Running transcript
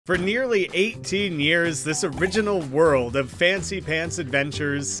For nearly 18 years, this original world of Fancy Pants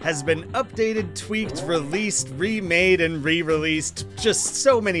Adventures has been updated, tweaked, released, remade, and re-released just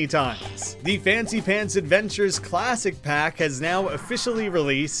so many times. The Fancy Pants Adventures Classic Pack has now officially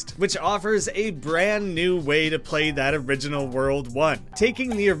released, which offers a brand new way to play that original World 1. Taking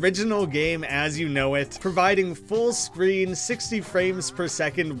the original game as you know it, providing full screen, 60 frames per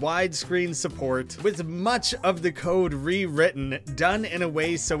second widescreen support, with much of the code rewritten, done in a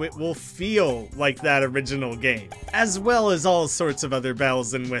way so it will feel like that original game, as well as all sorts of other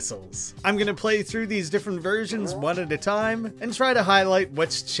bells and whistles. I'm gonna play through these different versions one at a time, and try to highlight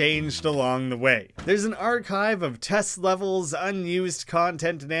what's changed along the way. There's an archive of test levels, unused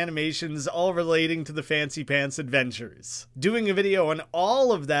content, and animations all relating to the Fancy Pants Adventures. Doing a video on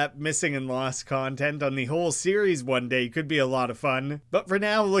all of that missing and lost content on the whole series one day could be a lot of fun, but for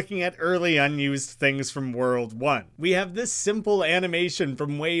now, looking at early unused things from World 1. We have this simple animation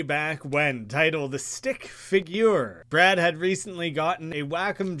from way back when, titled StiqueFigguer. Brad had recently gotten a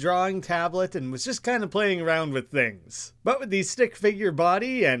Wacom drawing tablet and was just kind of playing around with things. But with the stick figure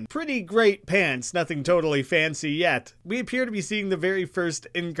body and pretty great pants, nothing totally fancy yet, we appear to be seeing the very first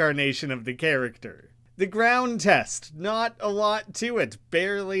incarnation of the character. The ground test, not a lot to it,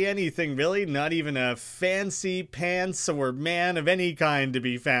 barely anything really, not even a fancy pants or man of any kind to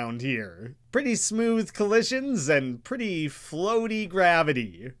be found here. Pretty smooth collisions and pretty floaty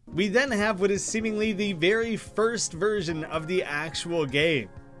gravity. We then have what is seemingly the very first version of the actual game,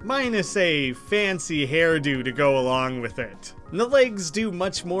 minus a fancy hairdo to go along with it. And the legs do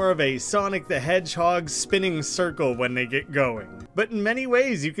much more of a Sonic the Hedgehog spinning circle when they get going. But in many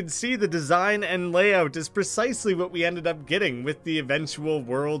ways, you can see the design and layout is precisely what we ended up getting with the eventual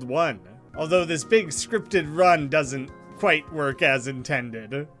World 1. Although this big scripted run doesn't quite work as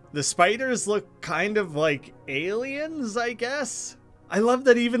intended. The spiders look kind of like aliens, I guess? I love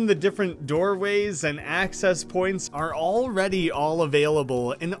that even the different doorways and access points are already all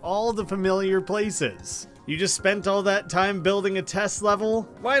available in all the familiar places. You just spent all that time building a test level?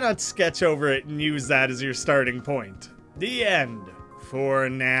 Why not sketch over it and use that as your starting point? The end. For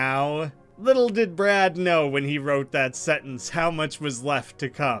now. Little did Brad know when he wrote that sentence how much was left to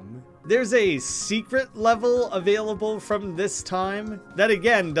come. There's a secret level available from this time that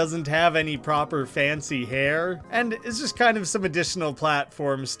again doesn't have any proper fancy hair and is just kind of some additional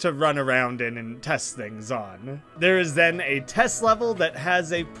platforms to run around in and test things on. There is then a test level that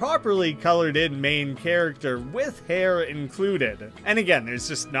has a properly colored in main character with hair included. And again, there's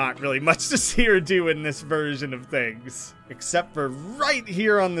just not really much to see or do in this version of things, except for right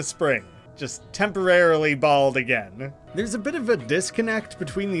here on the spring. Just temporarily bald again. There's a bit of a disconnect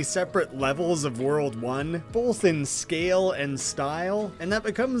between the separate levels of World 1, both in scale and style, and that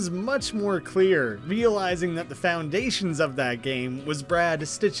becomes much more clear, realizing that the foundations of that game was Brad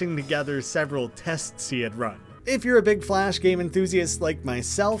stitching together several tests he had run. If you're a big Flash game enthusiast like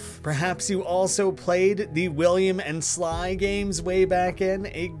myself, perhaps you also played the William and Sly games way back in,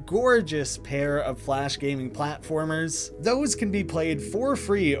 a gorgeous pair of Flash gaming platformers. Those can be played for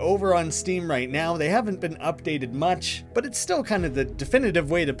free over on Steam right now. They haven't been updated much, but it's still kind of the definitive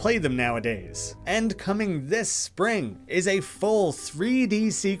way to play them nowadays. And coming this spring is a full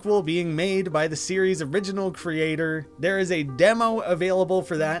 3D sequel being made by the series' original creator. There is a demo available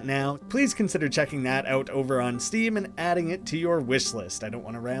for that now. Please consider checking that out over on Steam and adding it to your wish list. I don't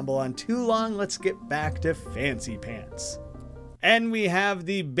want to ramble on too long. Let's get back to Fancy Pants. And we have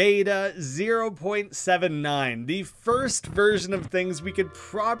the beta 0.79, the first version of things we could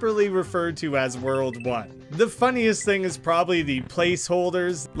properly refer to as World 1. The funniest thing is probably the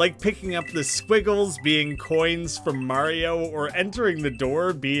placeholders, like picking up the squiggles being coins from Mario or entering the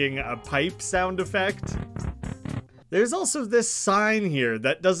door being a pipe sound effect. There's also this sign here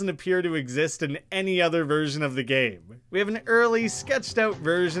that doesn't appear to exist in any other version of the game. We have an early sketched out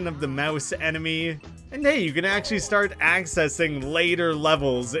version of the mouse enemy, and hey, you can actually start accessing later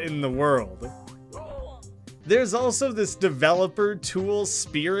levels in the world. There's also this developer tool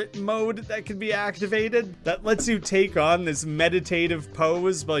spirit mode that can be activated that lets you take on this meditative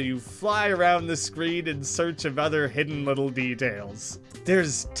pose while you fly around the screen in search of other hidden little details.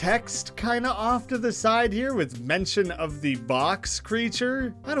 There's text kinda off to the side here with mention of the box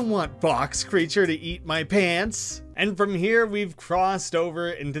creature. I don't want box creature to eat my pants. And from here, we've crossed over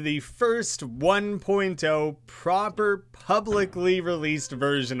into the first 1.0 proper publicly released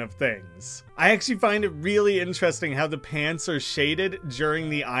version of things. I actually find it really interesting how the pants are shaded during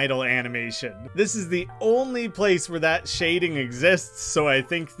the idle animation. This is the only place where that shading exists, so I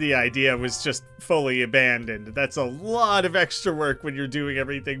think the idea was just fully abandoned. That's a lot of extra work when you're doing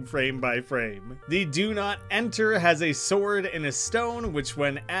everything frame by frame. The Do Not Enter has a sword and a stone, which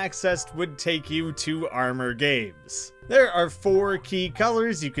when accessed would take you to armor games. There are 4 key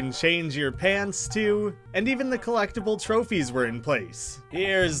colors you can change your pants to, and even the collectible trophies were in place.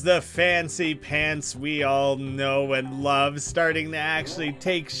 Here's the fancy pants we all know and love starting to actually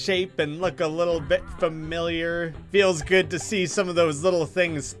take shape and look a little bit familiar. Feels good to see some of those little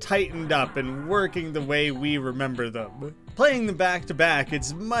things tightened up and working the way we remember them. Playing them back to back,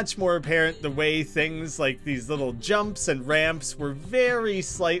 it's much more apparent the way things like these little jumps and ramps were very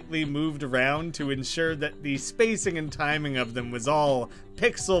slightly moved around to ensure that the spacing and timing of them was all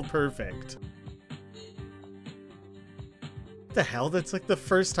pixel perfect. What the hell? That's like the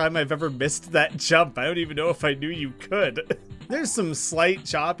first time I've ever missed that jump. I don't even know if I knew you could. There's some slight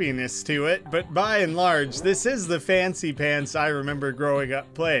choppiness to it, but by and large, this is the fancy pants I remember growing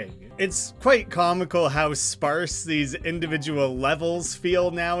up playing. It's quite comical how sparse these individual levels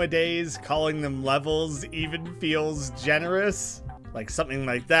feel nowadays. Calling them levels even feels generous. Like something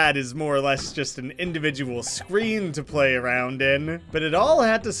like that is more or less just an individual screen to play around in. But it all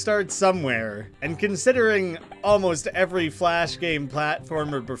had to start somewhere. And considering almost every Flash game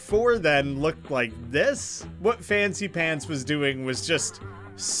platformer before then looked like this, what Fancy Pants was doing was just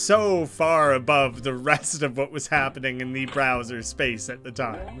so far above the rest of what was happening in the browser space at the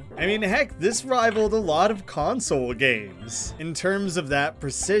time. I mean, heck, this rivaled a lot of console games in terms of that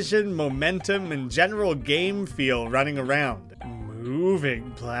precision, momentum, and general game feel running around.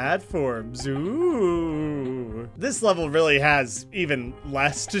 Moving platforms, ooh. This level really has even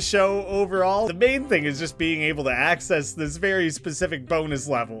less to show overall. The main thing is just being able to access this very specific bonus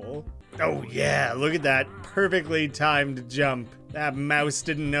level. Oh yeah, look at that perfectly timed jump. That mouse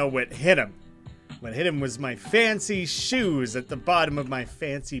didn't know what hit him. What hit him was my fancy shoes at the bottom of my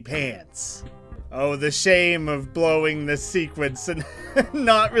fancy pants. Oh, the shame of blowing this sequence and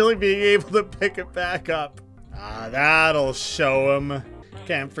not really being able to pick it back up. Ah, that'll show him.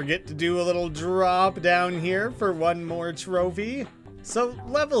 Can't forget to do a little drop down here for one more trophy. So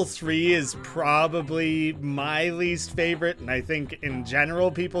level 3 is probably my least favorite, and I think in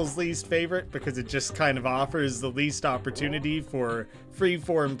general people's least favorite, because it just kind of offers the least opportunity for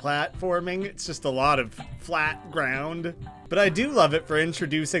freeform platforming. It's just a lot of flat ground. But I do love it for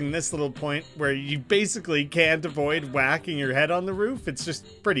introducing this little point where you basically can't avoid whacking your head on the roof. It's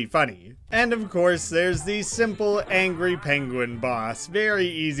just pretty funny. And of course, there's the simple angry penguin boss. Very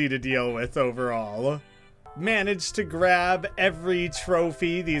easy to deal with overall. Managed to grab every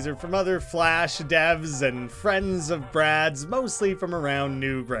trophy. These are from other Flash devs and friends of Brad's, mostly from around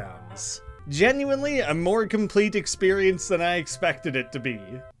Newgrounds. Genuinely a more complete experience than I expected it to be.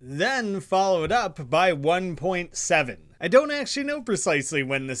 Then followed up by 1.7. I don't actually know precisely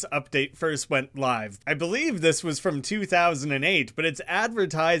when this update first went live. I believe this was from 2008, but it's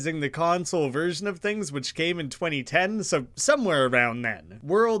advertising the console version of things, which came in 2010, so somewhere around then.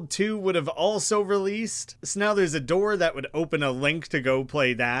 World 2 would have also released, so now there's a door that would open a link to go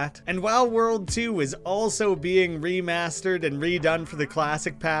play that. And while World 2 is also being remastered and redone for the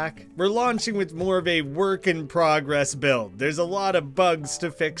Classic Pack, we're launching with more of a work-in-progress build. There's a lot of bugs to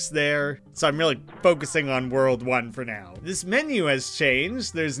fix there, so I'm really focusing on World 1 for now. This menu has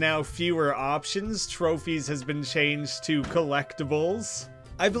changed. There's now fewer options. Trophies has been changed to collectibles.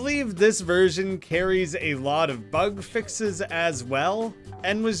 I believe this version carries a lot of bug fixes as well,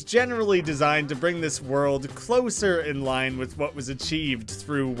 and was generally designed to bring this world closer in line with what was achieved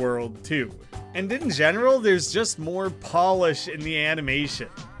through World 2. And in general, there's just more polish in the animation.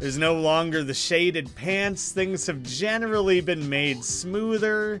 There's no longer the shaded pants. Things have generally been made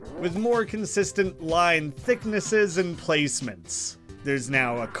smoother, with more consistent line thicknesses and placements. There's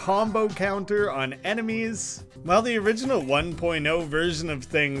now a combo counter on enemies. While the original 1.0 version of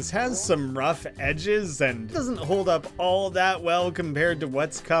things has some rough edges and doesn't hold up all that well compared to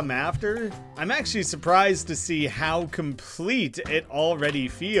what's come after, I'm actually surprised to see how complete it already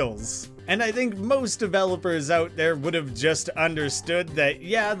feels. And I think most developers out there would have just understood that,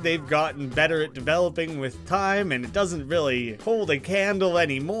 yeah, they've gotten better at developing with time and it doesn't really hold a candle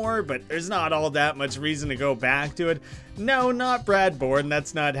anymore, but there's not all that much reason to go back to it. No, not Brad Bourne,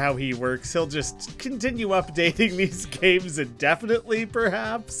 that's not how he works. He'll just continue updating these games indefinitely,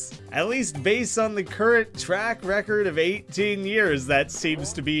 perhaps? At least based on the current track record of 18 years, that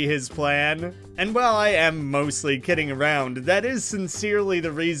seems to be his plan. And while I am mostly kidding around, that is sincerely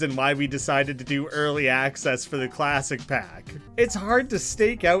the reason why we decided to do early access for the Classic Pack. It's hard to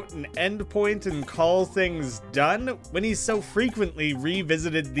stake out an endpoint and call things done when he's so frequently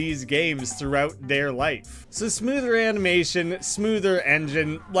revisited these games throughout their life. So smoother animation, smoother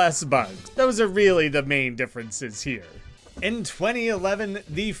engine, less bugs. Those are really the main differences here. In 2011,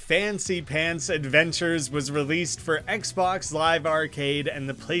 the Fancy Pants Adventures was released for Xbox Live Arcade and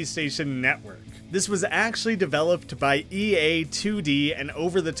the PlayStation Network. This was actually developed by EA 2D and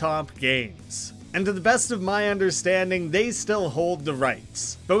Over the Top Games. And to the best of my understanding, they still hold the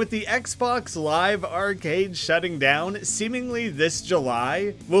rights. But with the Xbox Live Arcade shutting down, seemingly this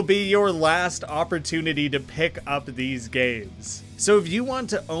July will be your last opportunity to pick up these games. So if you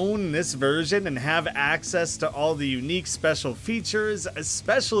want to own this version and have access to all the unique special features,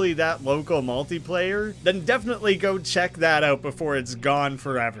 especially that local multiplayer, then definitely go check that out before it's gone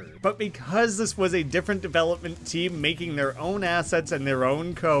forever. But because this was a different development team making their own assets and their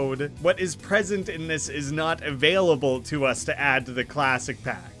own code, what is present in this is not available to us to add to the Classic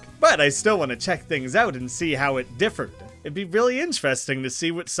Pack. But I still want to check things out and see how it differed. It'd be really interesting to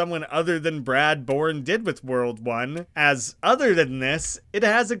see what someone other than Brad Bourne did with World 1, as other than this, it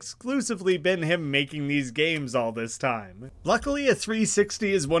has exclusively been him making these games all this time. Luckily, a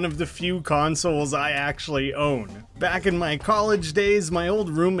 360 is one of the few consoles I actually own. Back in my college days, my old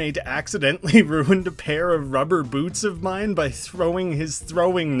roommate accidentally ruined a pair of rubber boots of mine by throwing his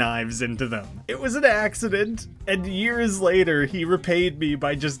throwing knives into them. It was an accident, and years later, he repaid me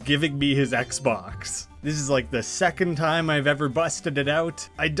by just giving me his Xbox. This is like the second time I've ever busted it out.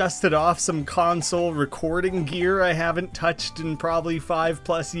 I dusted off some console recording gear I haven't touched in probably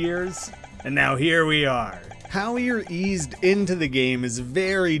 5+ years. And now here we are. How you're eased into the game is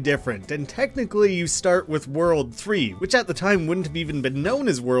very different, and technically you start with World 3, which at the time wouldn't have even been known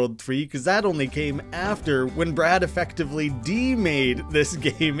as World 3 because that only came after when Brad effectively demade this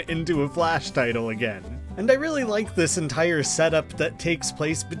game into a Flash title again. And I really like this entire setup that takes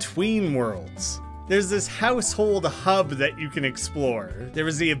place between worlds. There's this household hub that you can explore. There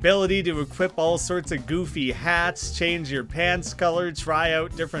is the ability to equip all sorts of goofy hats, change your pants color, try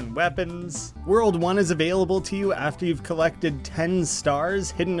out different weapons. World 1 is available to you after you've collected 10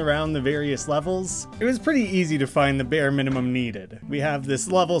 stars hidden around the various levels. It was pretty easy to find the bare minimum needed. We have this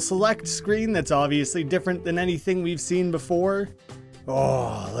level select screen that's obviously different than anything we've seen before.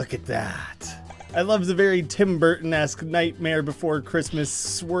 Oh, look at that. I love the very Tim Burton-esque Nightmare Before Christmas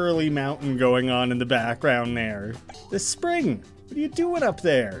swirly mountain going on in the background there. The spring! What are you doing up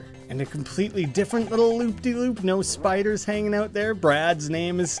there? And a completely different little loop-de-loop, no spiders hanging out there. Brad's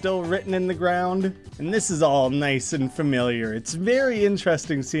name is still written in the ground. And this is all nice and familiar. It's very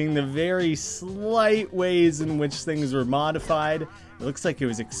interesting seeing the very slight ways in which things were modified. It looks like it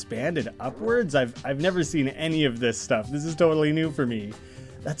was expanded upwards. I've never seen any of this stuff. This is totally new for me.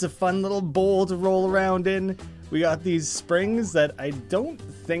 That's a fun little bowl to roll around in. We got these springs that I don't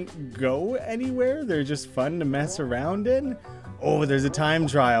think go anywhere. They're just fun to mess around in. Oh, there's a time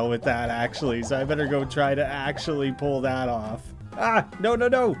trial with that actually, so I better go try to actually pull that off. Ah, no, no,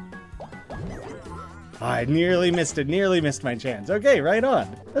 no. I nearly missed it, nearly missed my chance. Okay, right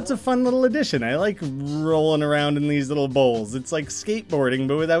on. That's a fun little addition. I like rolling around in these little bowls. It's like skateboarding,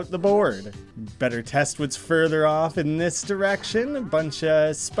 but without the board. Better test what's further off in this direction. A bunch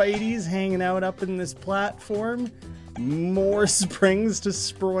of Spideys hanging out up in this platform. More springs to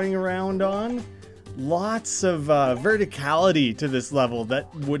sproing around on. Lots of verticality to this level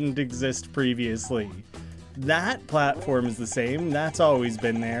that wouldn't exist previously. That platform is the same. That's always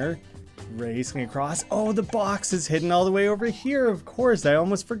been there. Racing across. Oh, the box is hidden all the way over here. Of course, I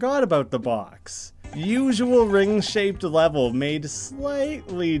almost forgot about the box. Usual ring-shaped level, made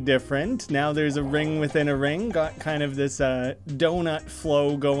slightly different. Now there's a ring within a ring. Got kind of this donut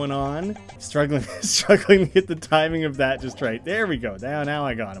flow going on. Struggling to get the timing of that just right. There we go. Now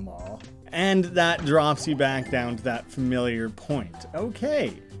I got them all. And that drops you back down to that familiar point.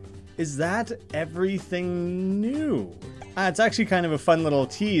 Okay. Is that everything new? It's actually kind of a fun little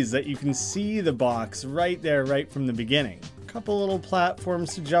tease that you can see the box right there, right from the beginning. Couple little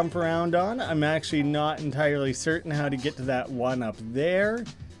platforms to jump around on. I'm actually not entirely certain how to get to that one up there.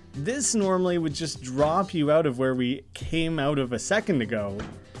 This normally would just drop you out of where we came out of a second ago.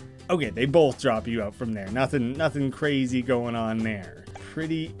 Okay, they both drop you out from there. Nothing crazy going on there.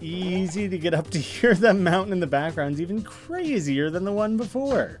 Pretty easy to get up to here. That mountain in the background's even crazier than the one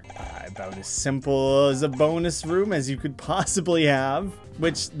before. About as simple as a bonus room as you could possibly have,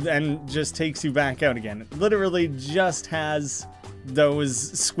 which then just takes you back out again. It literally just has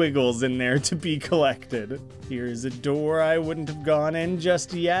those squiggles in there to be collected. Here's a door I wouldn't have gone in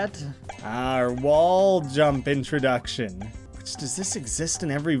just yet. Our wall jump introduction. Which, does this exist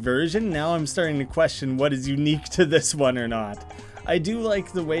in every version? Now I'm starting to question what is unique to this one or not. I do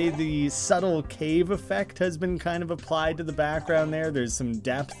like the way the subtle cave effect has been kind of applied to the background there. There's some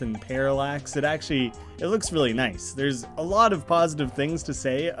depth and parallax. It looks really nice. There's a lot of positive things to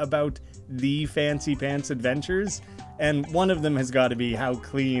say about the Fancy Pants Adventures, and one of them has got to be how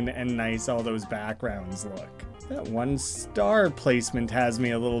clean and nice all those backgrounds look. That one star placement has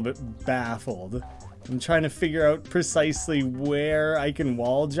me a little bit baffled. I'm trying to figure out precisely where I can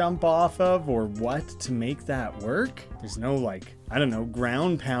wall jump off of or what to make that work. There's no, like, I don't know,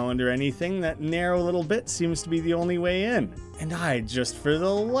 ground pound or anything. That narrow little bit seems to be the only way in. And I just for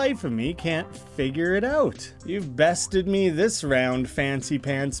the life of me can't figure it out. You've bested me this round, Fancy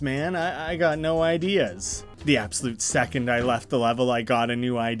Pants Man. I got no ideas. The absolute second I left the level, I got a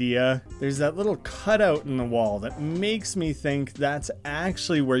new idea. There's that little cutout in the wall that makes me think that's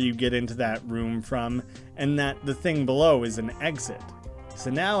actually where you get into that room from, and that the thing below is an exit. So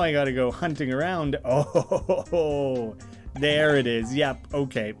now I gotta go hunting around. Oh, there it is. Yep,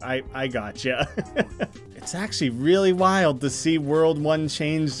 okay, I gotcha. It's actually really wild to see World 1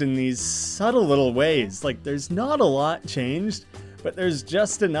 changed in these subtle little ways. Like, there's not a lot changed, but there's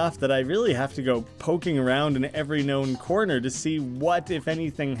just enough that I really have to go poking around in every known corner to see what, if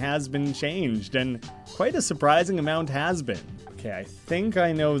anything, has been changed, and quite a surprising amount has been. Okay, I think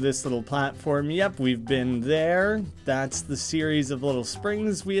I know this little platform. Yep, we've been there. That's the series of little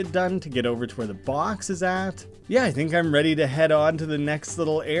springs we had done to get over to where the box is at. Yeah, I think I'm ready to head on to the next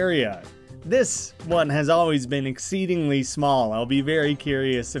little area. This one has always been exceedingly small. I'll be very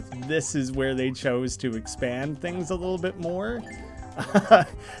curious if this is where they chose to expand things a little bit more.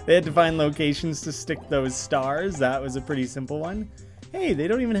 They had to find locations to stick those stars. That was a pretty simple one. Hey, they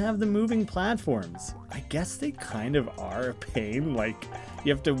don't even have the moving platforms. I guess they kind of are a pain. Like,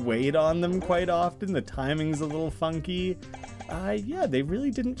 you have to wait on them quite often. The timing's a little funky. Yeah, they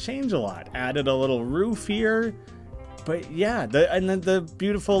really didn't change a lot. Added a little roof here. But yeah, and then the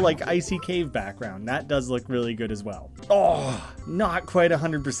beautiful, like, icy cave background. That does look really good as well. Oh, not quite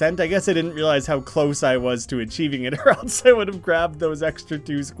 100%. I guess I didn't realize how close I was to achieving it, or else I would have grabbed those extra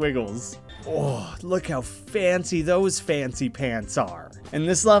 2 squiggles. Oh, look how fancy those fancy pants are. And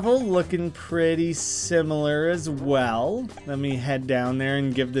this level looking pretty similar as well. Let me head down there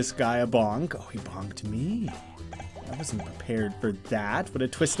and give this guy a bonk. Oh, he bonked me. I wasn't prepared for that. What a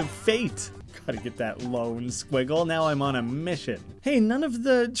twist of fate. Gotta get that lone squiggle. Now I'm on a mission. Hey, none of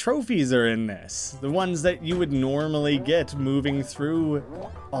the trophies are in this. The ones that you would normally get moving through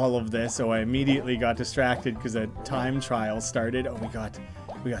all of this. So I immediately got distracted because a time trial started. Oh,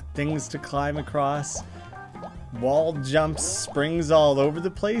 we got things to climb across. Wall jumps, springs all over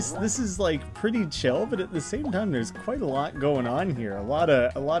the place. This is like pretty chill, but at the same time there's quite a lot going on here. A lot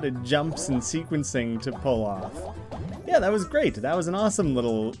of jumps and sequencing to pull off. Yeah, that was great. That was an awesome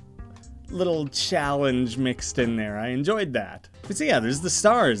little challenge mixed in there. I enjoyed that. But so yeah, there's the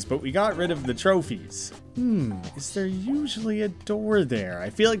stars, but we got rid of the trophies. Is there usually a door there? I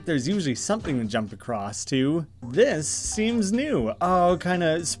feel like there's usually something to jump across to. This seems new. Oh, kind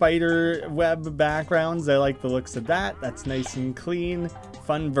of spider web backgrounds. I like the looks of that. That's nice and clean.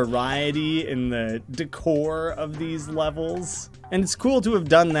 Fun variety in the decor of these levels. And it's cool to have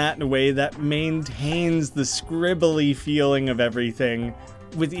done that in a way that maintains the scribbly feeling of everything,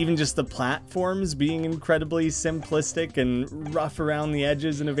 with even just the platforms being incredibly simplistic and rough around the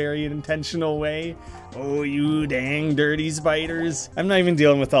edges in a very intentional way. Oh, you dang dirty spiders. I'm not even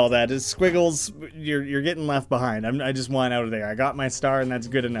dealing with all that. As squiggles, you're getting left behind. I just want out of there. I got my star and that's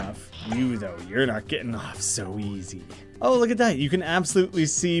good enough. You, though, you're not getting off so easy. Oh, look at that. You can absolutely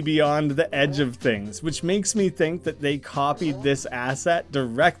see beyond the edge of things, which makes me think that they copied this asset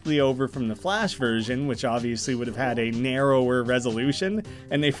directly over from the Flash version, which obviously would have had a narrower resolution,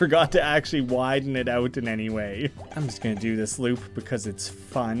 and they forgot to actually widen it out in any way. I'm just gonna do this loop because it's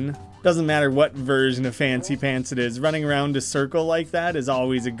fun. Doesn't matter what version of Fancy Pants it is, running around a circle like that is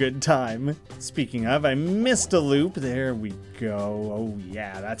always a good time. Speaking of, I missed a loop. There we go. Oh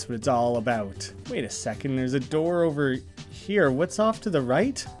yeah, that's what it's all about. Wait a second, there's a door over here. What's off to the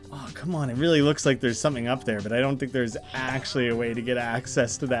right? Oh, come on, it really looks like there's something up there, but I don't think there's actually a way to get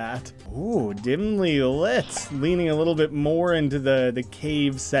access to that. Ooh, dimly lit. Leaning a little bit more into the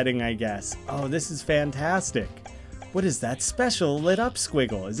cave setting, I guess. Oh, this is fantastic. What is that special lit up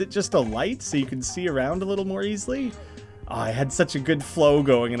squiggle? Is it just a light so you can see around a little more easily? Oh, I had such a good flow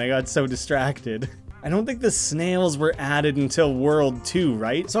going and I got so distracted. I don't think the snails were added until World 2,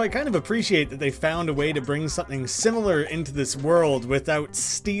 right? So I kind of appreciate that they found a way to bring something similar into this world without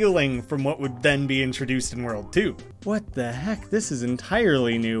stealing from what would then be introduced in World 2. What the heck? This is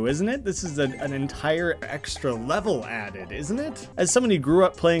entirely new, isn't it? This is an entire extra level added, isn't it? As someone who grew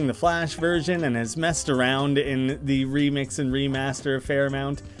up playing the Flash version and has messed around in the remix and remaster a fair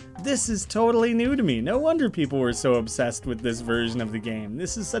amount, this is totally new to me. No wonder people were so obsessed with this version of the game.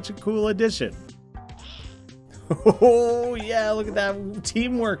 This is such a cool addition. Oh yeah, look at that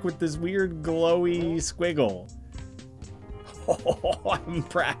teamwork with this weird glowy squiggle. Oh, I'm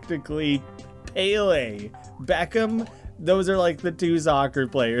practically Pele. Beckham, those are like the 2 soccer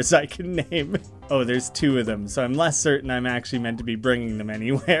players I can name. Oh, there's 2 of them, so I'm less certain I'm actually meant to be bringing them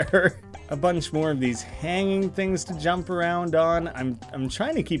anywhere. A bunch more of these hanging things to jump around on. I'm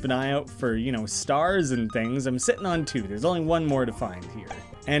trying to keep an eye out for, you know, stars and things. I'm sitting on 2. There's only 1 more to find here.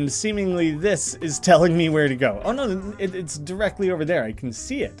 And seemingly this is telling me where to go. Oh no, it's directly over there. I can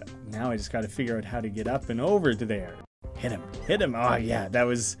see it. Now I just got to figure out how to get up and over to there. Hit him, hit him. Oh yeah, that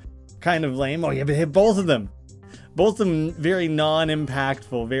was kind of lame. Oh yeah, but hit both of them. Both of them very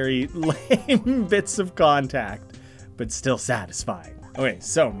non-impactful, very lame bits of contact, but still satisfying. Okay,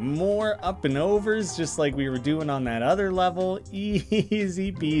 so more up and overs, just like we were doing on that other level.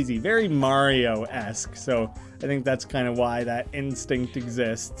 Easy peasy, very Mario-esque, so I think that's kind of why that instinct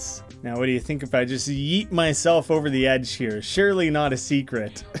exists. Now, what do you think if I just yeet myself over the edge here? Surely not a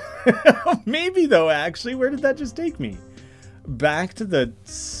secret. Maybe though, actually. Where did that just take me? Back to the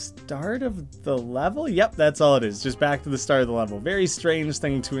start of the level? Yep, that's all it is. Just back to the start of the level. Very strange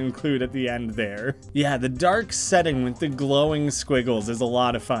thing to include at the end there. Yeah, the dark setting with the glowing squiggles is a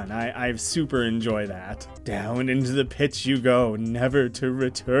lot of fun. I super enjoy that. Down into the pit you go, never to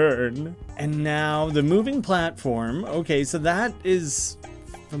return. And now the moving platform. Okay, so that is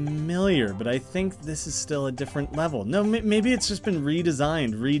familiar, but I think this is still a different level. No, maybe it's just been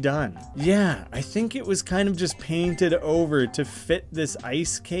redesigned, redone. Yeah, I think it was kind of just painted over to fit this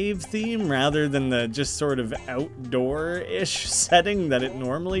ice cave theme rather than the just sort of outdoor-ish setting that it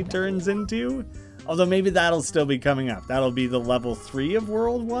normally turns into. Although maybe that'll still be coming up. That'll be the level 3 of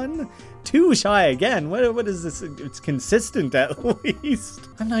World 1. 2 shy again. What is this? It's consistent at least.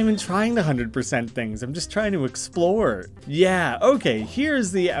 I'm not even trying to 100% things. I'm just trying to explore. Yeah, okay,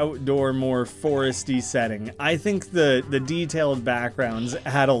 here's the outdoor, more foresty setting. I think the detailed backgrounds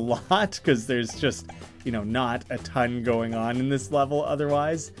add a lot because there's just, you know, not a ton going on in this level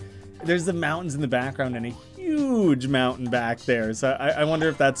otherwise. There's the mountains in the background and a huge mountain back there. So I wonder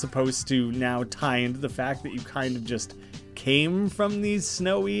if that's supposed to now tie into the fact that you kind of just came from these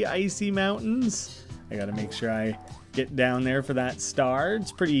snowy, icy mountains. I gotta make sure I get down there for that star.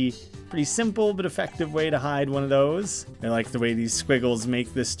 It's pretty simple but effective way to hide one of those. I like the way these squiggles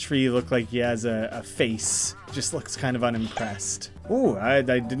make this tree look like he has a face. Just looks kind of unimpressed. Oh, I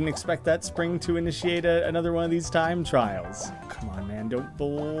didn't expect that spring to initiate another one of these time trials. Come on, man, don't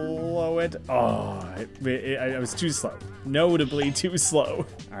blow it. Oh, I was too slow. Notably too slow.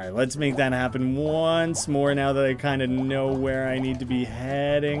 All right, let's make that happen once more now that I kind of know where I need to be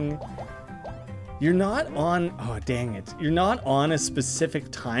heading. You're not on, oh dang it, you're not on a specific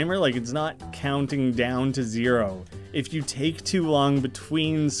timer, like it's not counting down to 0. If you take too long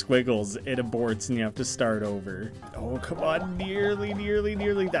between squiggles, it aborts and you have to start over. Oh, come on, nearly,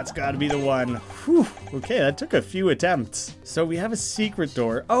 that's gotta be the one. Whew, okay, that took a few attempts. So we have a secret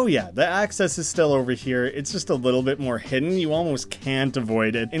door. Oh yeah, the access is still over here. It's just a little bit more hidden. You almost can't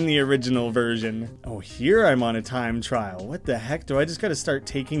avoid it in the original version. Oh, here I'm on a time trial. What the heck, do I just gotta start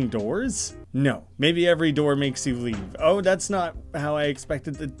taking doors? No, maybe every door makes you leave. Oh, that's not how I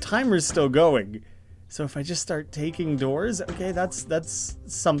expected. The timer's still going. So if I just start taking doors, okay, that's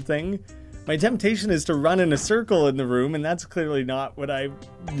something. My temptation is to run in a circle in the room, and that's clearly not what I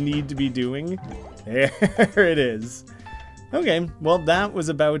need to be doing. There it is. Okay, well that was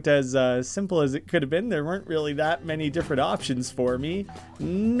about as simple as it could have been. There weren't really that many different options for me.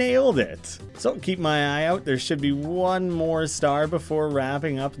 Nailed it. So keep my eye out. There should be one more star before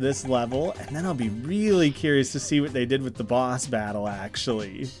wrapping up this level, and then I'll be really curious to see what they did with the boss battle,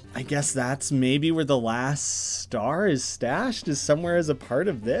 actually. I guess that's maybe where the last star is stashed, is somewhere as a part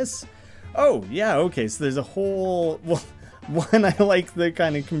of this? Oh, yeah, okay, so there's a whole... Well, one, I like the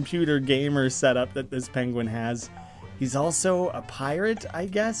kind of computer gamer setup that this penguin has. He's also a pirate, I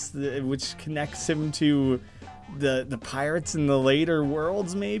guess, which connects him to the pirates in the later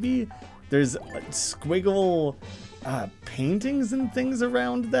worlds, maybe? There's squiggle paintings and things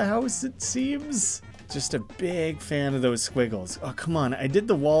around the house, it seems. Just a big fan of those squiggles. Oh, come on. I did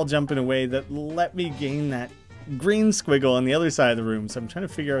the wall jump in a way that let me gain that green squiggle on the other side of the room, so I'm trying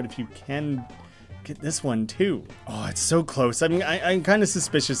to figure out if you can get this one too. Oh, it's so close. I mean, I'm kind of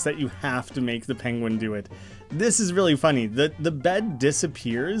suspicious that you have to make the penguin do it. This is really funny. The bed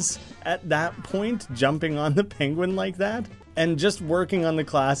disappears at that point, jumping on the penguin like that. And just working on the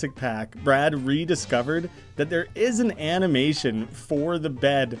classic pack, Brad rediscovered that there is an animation for the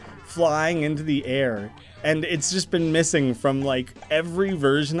bed flying into the air. And it's just been missing from like every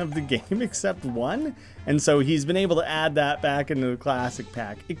version of the game except one. And so he's been able to add that back into the classic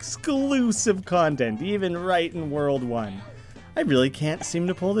pack. Exclusive content, even right in World 1. I really can't seem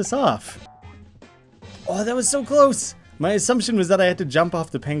to pull this off. Oh, that was so close! My assumption was that I had to jump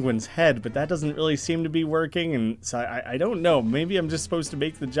off the penguin's head, but that doesn't really seem to be working, and so I don't know. Maybe I'm just supposed to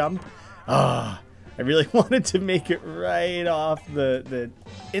make the jump? I really wanted to make it right off the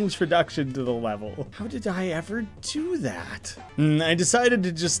introduction to the level. How did I ever do that? I decided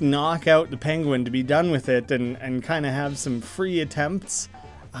to just knock out the penguin to be done with it and kind of have some free attempts,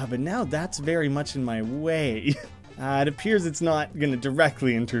 but now that's very much in my way. It appears it's not going to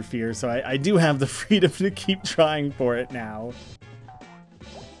directly interfere, so I do have the freedom to keep trying for it now.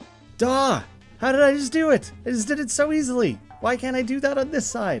 Duh! How did I just do it? I just did it so easily. Why can't I do that on this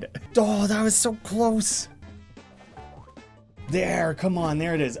side? Oh, that was so close. There, come on,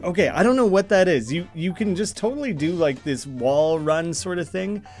 there it is. Okay, I don't know what that is. You can just totally do like this wall run sort of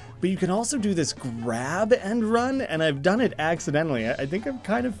thing, but you can also do this grab and run, and I've done it accidentally. I think I've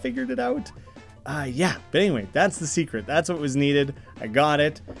kind of figured it out. Yeah, but anyway, that's the secret. That's what was needed. I got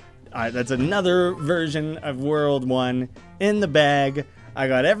it. That's another version of World 1 in the bag. I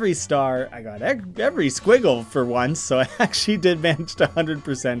got every star. I got every squiggle for once, so I actually did manage to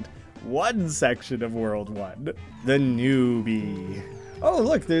 100% one section of World 1. The newbie. Oh,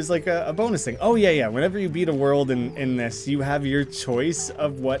 look, there's like a bonus thing. Oh, yeah. Whenever you beat a world in this, you have your choice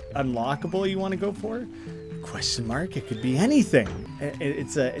of what unlockable you want to go for. Question mark, it could be anything.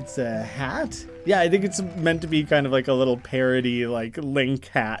 It's a hat? Yeah, I think it's meant to be kind of like a little parody, like Link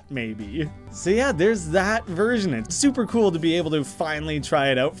hat, maybe. So yeah, there's that version. It's super cool to be able to finally try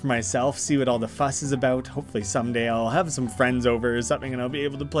it out for myself, see what all the fuss is about. Hopefully someday I'll have some friends over or something and I'll be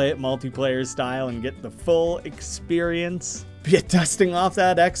able to play it multiplayer style and get the full experience. Be it dusting off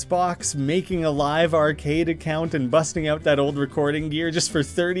that Xbox, making a live arcade account, and busting out that old recording gear just for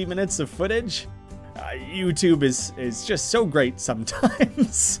 30 minutes of footage. YouTube is just so great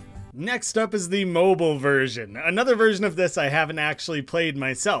sometimes. Next up is the mobile version. Another version of this I haven't actually played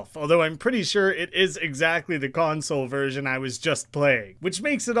myself, although I'm pretty sure it is exactly the console version I was just playing, which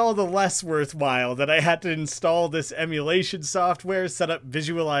makes it all the less worthwhile that I had to install this emulation software, set up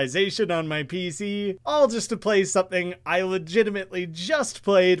visualization on my PC, all just to play something I legitimately just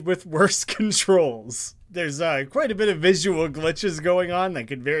played with worse controls. There's quite a bit of visual glitches going on that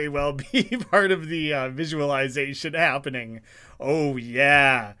could very well be part of the visualization happening. Oh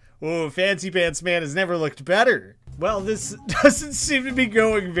yeah. Oh, Fancy Pants Man has never looked better. Well, this doesn't seem to be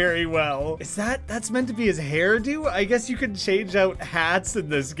going very well. That's meant to be his hairdo? I guess you could change out hats in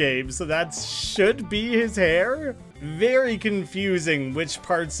this game, so that should be his hair? Very confusing which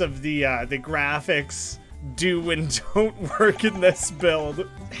parts of the graphics do and don't work in this build.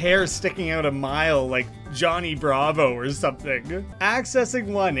 Hair sticking out a mile like Johnny Bravo or something. Accessing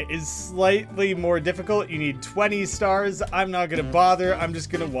one is slightly more difficult. You need 20 stars. I'm not gonna bother. I'm just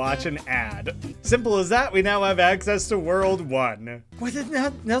gonna watch an ad. Simple as that. We now have access to World 1. What is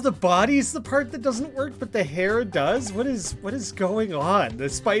now the body's the part that doesn't work, but the hair does? What is going on? The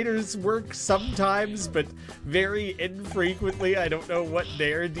spiders work sometimes, but very infrequently. I don't know what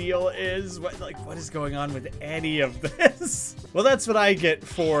their deal is. What is going on with any of this? Well, that's what I get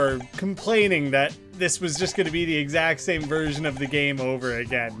for complaining that this was just going to be the exact same version of the game over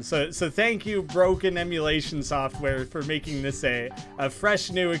again. So thank you, broken emulation software, for making this a fresh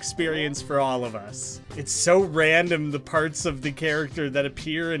new experience for all of us. It's so random, the parts of the character that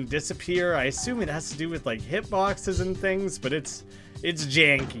appear and disappear. I assume it has to do with like hitboxes and things, but it's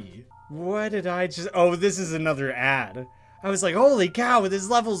janky. What did I just... Oh, this is another ad. I was like, holy cow, this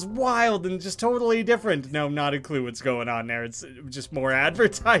level's wild and just totally different. No, not a clue what's going on there. It's just more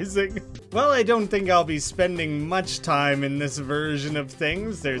advertising. Well, I don't think I'll be spending much time in this version of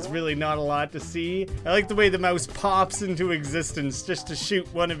things. There's really not a lot to see. I like the way the mouse pops into existence just to shoot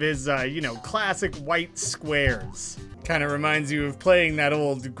one of his, you know, classic white squares. Kind of reminds you of playing that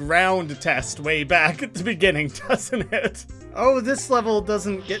old ground test way back at the beginning, doesn't it? Oh, this level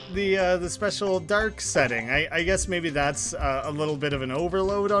doesn't get the special dark setting. I guess maybe that's a little bit of an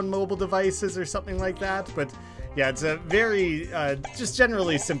overload on mobile devices or something like that, but yeah, it's a very, just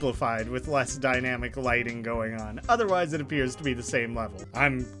generally simplified with less dynamic lighting going on. Otherwise, it appears to be the same level.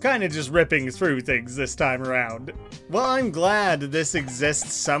 I'm kind of just ripping through things this time around. Well, I'm glad this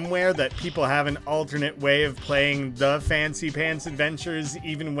exists somewhere, that people have an alternate way of playing the Fancy Pants adventures,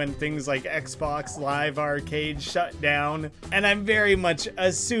 even when things like Xbox Live Arcade shut down. And I'm very much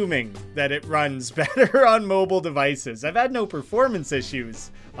assuming that it runs better on mobile devices. I've had no performance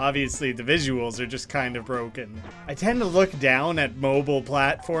issues. Obviously, the visuals are just kind of broken. I tend to look down at mobile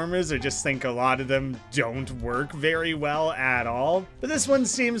platformers, or just think a lot of them don't work very well at all. But this one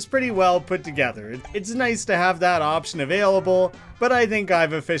seems pretty well put together. It's nice to have that option available, but I think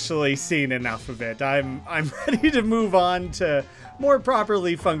I've officially seen enough of it. I'm ready to move on to more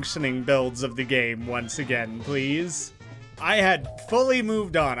properly functioning builds of the game once again, please. I had fully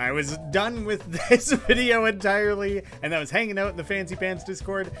moved on. I was done with this video entirely, and I was hanging out in the Fancy Pants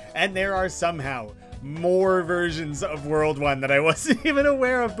Discord, and there are somehow more versions of World 1 that I wasn't even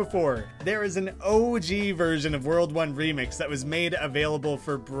aware of before. There is an OG version of World 1 Remix that was made available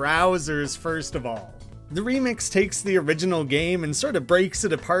for browsers first of all. The remix takes the original game and sort of breaks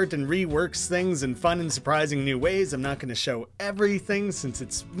it apart and reworks things in fun and surprising new ways. I'm not going to show everything since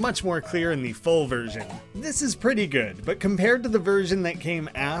it's much more clear in the full version. This is pretty good, but compared to the version that came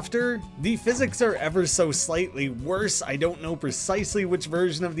after, the physics are ever so slightly worse. I don't know precisely which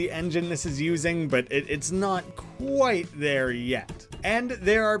version of the engine this is using, but it's not quite there yet. And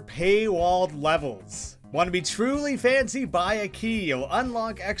there are paywalled levels. Want to be truly fancy? Buy a key. You'll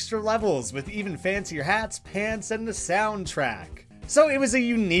unlock extra levels with even fancier hats, pants, and the soundtrack. So it was a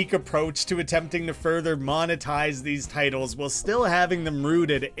unique approach to attempting to further monetize these titles while still having them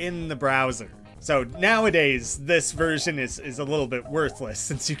rooted in the browser. So nowadays, this version is a little bit worthless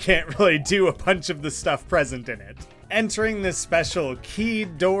since you can't really do a bunch of the stuff present in it. Entering this special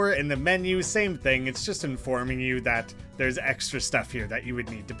keyed door in the menu, same thing, it's just informing you that there's extra stuff here that you would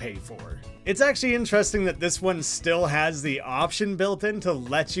need to pay for. It's actually interesting that this one still has the option built in to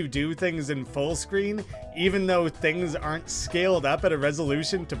let you do things in full screen, even though things aren't scaled up at a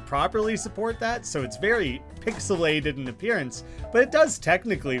resolution to properly support that, so it's very pixelated in appearance, but it does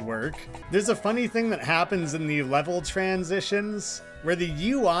technically work. There's a funny thing that happens in the level transitions, where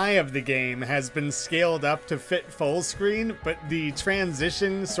the UI of the game has been scaled up to fit full screen, but the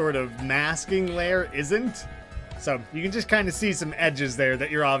transition sort of masking layer isn't. So you can just kind of see some edges there that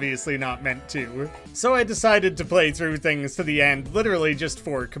you're obviously not meant to. So I decided to play through things to the end, literally just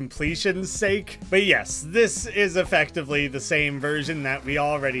for completion's sake. But yes, this is effectively the same version that we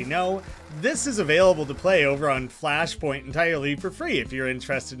already know. This is available to play over on Flashpoint entirely for free if you're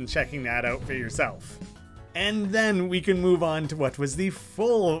interested in checking that out for yourself. And then we can move on to what was the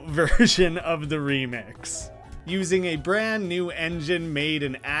full version of the remix. Using a brand new engine made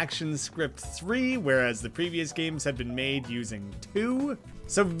in ActionScript 3, whereas the previous games have been made using 2.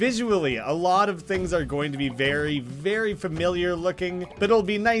 So visually, a lot of things are going to be very, very familiar looking, but it'll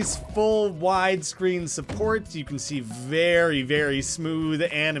be nice full widescreen support. You can see very, very smooth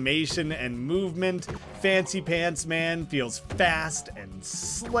animation and movement. Fancy Pants Man feels fast and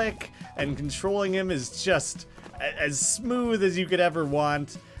slick, and controlling him is just as smooth as you could ever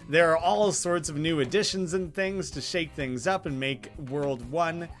want. There are all sorts of new additions and things to shake things up and make World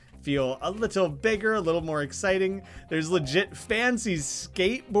 1 feel a little bigger, a little more exciting. There's legit fancy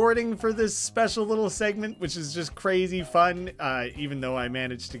skateboarding for this special little segment, which is just crazy fun, even though I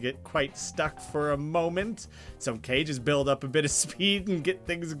managed to get quite stuck for a moment. It's okay, just build up a bit of speed and get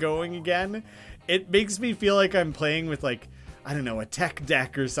things going again. It makes me feel like I'm playing with, like, I don't know, a tech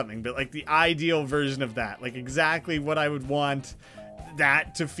deck or something, but like the ideal version of that, like exactly what I would want.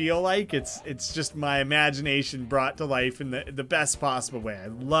 that to feel like. It's just my imagination brought to life in the best possible way. I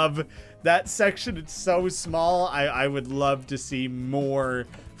love that section. It's so small. I would love to see more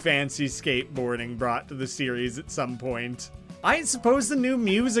fancy skateboarding brought to the series at some point. I suppose the new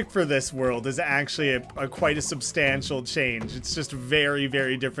music for this world is actually quite a substantial change. It's just very,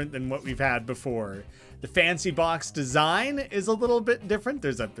 very different than what we've had before. The fancy box design is a little bit different.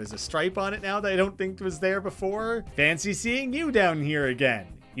 There's a stripe on it now that I don't think was there before. Fancy seeing you down here again.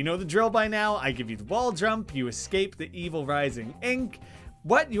 You know the drill by now. I give you the wall jump. You escape the evil rising ink.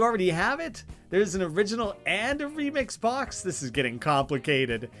 What? You already have it? There's an original and a remix box? This is getting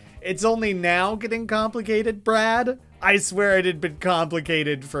complicated. It's only now getting complicated, Brad? I swear it had been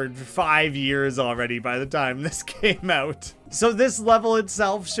complicated for 5 years already by the time this came out. So this level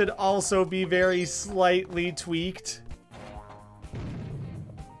itself should also be very slightly tweaked.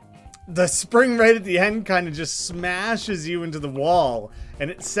 The spring right at the end kind of just smashes you into the wall, and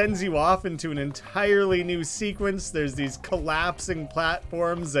it sends you off into an entirely new sequence. There's these collapsing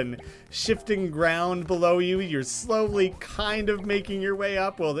platforms and shifting ground below you. You're slowly kind of making your way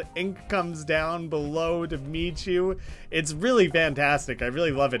up while the ink comes down below to meet you. It's really fantastic. I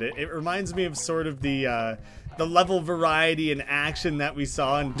really love it. It reminds me of sort of the level variety and action that we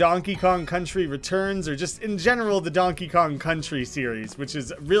saw in Donkey Kong Country Returns, or just in general the Donkey Kong Country series, which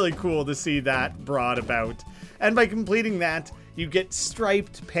is really cool to see that brought about. And by completing that, you get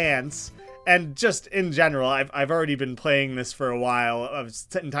striped pants. And just in general, I've already been playing this for a while,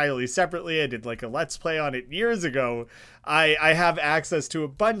 entirely separately. I did like a Let's Play on it years ago. I have access to a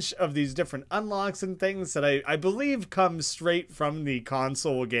bunch of these different unlocks and things that I believe come straight from the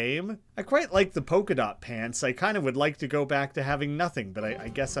console game. I quite like the polka dot pants. I kind of would like to go back to having nothing, but I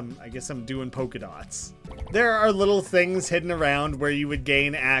guess I'm doing polka dots. There are little things hidden around where you would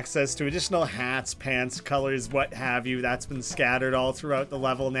gain access to additional hats, pants, colors, what have you. That's been scattered all throughout the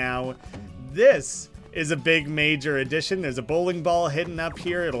level now. This is a big major addition. There's a bowling ball hidden up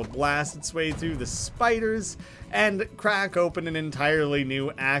here. It'll blast its way through the spiders and crack open an entirely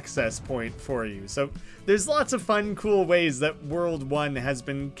new access point for you. So there's lots of fun, cool ways that World 1 has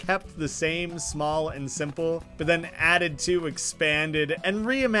been kept the same, small and simple, but then added to, expanded, and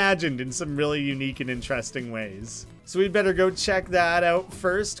reimagined in some really unique and interesting ways. So we'd better go check that out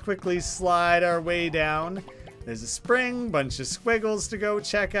first. Quickly slide our way down. There's a spring, bunch of squiggles to go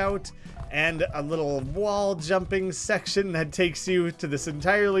check out, and a little wall jumping section that takes you to this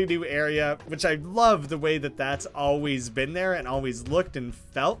entirely new area, which I love the way that that's always been there and always looked and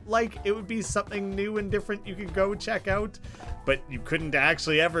felt like it would be something new and different you could go check out, but you couldn't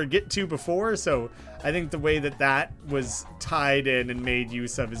actually ever get to before. So I think the way that that was tied in and made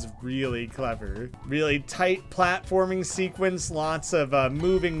use of is really clever. Really tight platforming sequence, lots of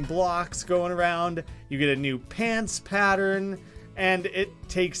moving blocks going around. You get a new pants pattern, and it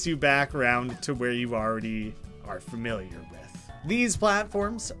takes you back around to where you already are familiar with. These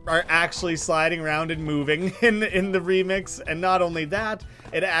platforms are actually sliding around and moving in the remix, and not only that,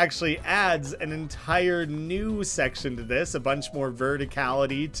 it actually adds an entire new section to this, a bunch more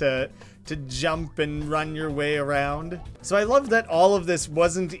verticality to jump and run your way around. So I love that all of this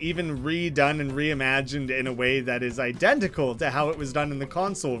wasn't even redone and reimagined in a way that is identical to how it was done in the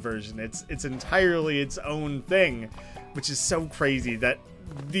console version. It's entirely its own thing, which is so crazy that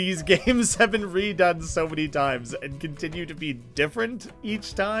these games have been redone so many times and continue to be different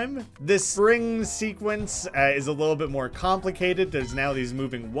each time. This spring sequence is a little bit more complicated. There's now these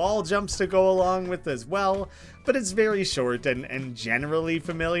moving wall jumps to go along with as well, but it's very short and generally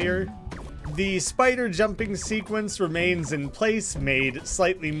familiar. The spider jumping sequence remains in place, made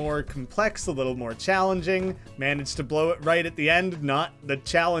slightly more complex, a little more challenging. Managed to blow it right at the end, not the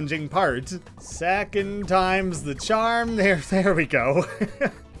challenging part. Second time's the charm. There we go.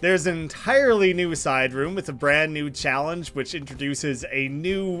 There's an entirely new side room with a brand new challenge, which introduces a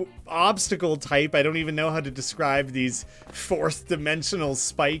new obstacle type. I don't even know how to describe these fourth dimensional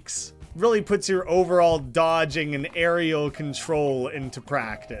spikes. Really puts your overall dodging and aerial control into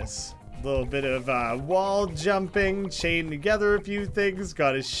practice. A little bit of wall jumping, chain together a few things,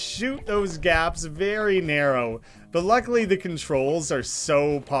 gotta shoot those gaps, very narrow. But luckily the controls are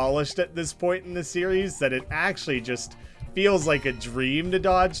so polished at this point in the series that it actually just feels like a dream to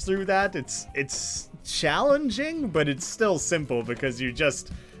dodge through that. It's challenging, but it's still simple because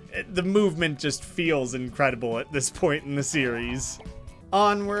the movement just feels incredible at this point in the series.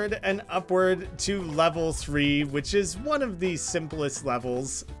 Onward and upward to level 3, which is one of the simplest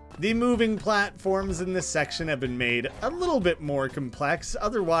levels. The moving platforms in this section have been made a little bit more complex,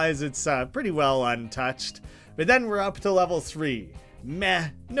 otherwise it's pretty well untouched. But then we're up to level 3. Meh,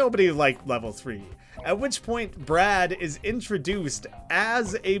 nobody liked level 3. at which point Brad is introduced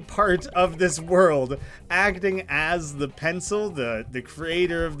as a part of this world, acting as the pencil, the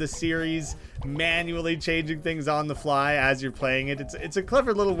creator of the series, manually changing things on the fly as you're playing it. It's a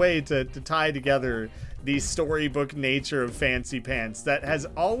clever little way to tie together the storybook nature of Fancy Pants that has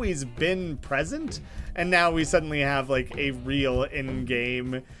always been present, and now we suddenly have like a real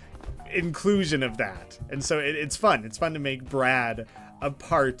in-game inclusion of that. And so it's fun. It's fun to make Brad a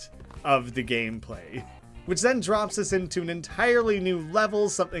part of the gameplay, which then drops us into an entirely new level,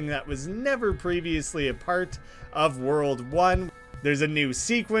 something that was never previously a part of World 1. There's a new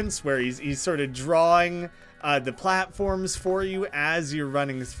sequence where he's sort of drawing the platforms for you as you're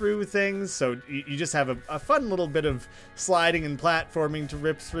running through things, so you just have a fun little bit of sliding and platforming to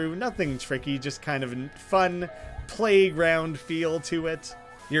rip through. Nothing tricky, just kind of a fun playground feel to it.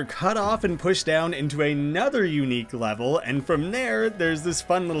 You're cut off and pushed down into another unique level, and from there, there's this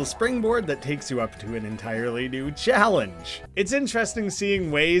fun little springboard that takes you up to an entirely new challenge. It's interesting seeing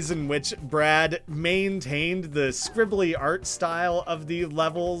ways in which Brad maintained the scribbly art style of the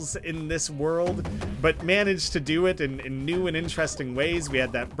levels in this world, but managed to do it in new and interesting ways. We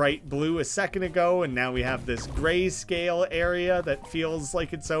had that bright blue a second ago, and now we have this grayscale area that feels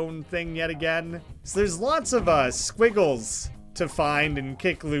like its own thing yet again. So there's lots of squiggles to find and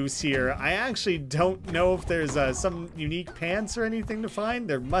kick loose here. I actually don't know if there's some unique pants or anything to find.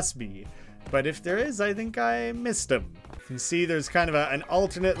 There must be, but if there is, I think I missed them. You can see there's kind of an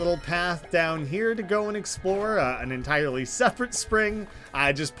alternate little path down here to go and explore, an entirely separate spring.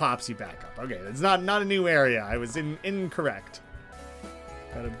 It just pops you back up. Okay, it's not a new area. I was incorrect.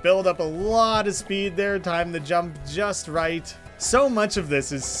 Gotta build up a lot of speed there, time the jump just right. So much of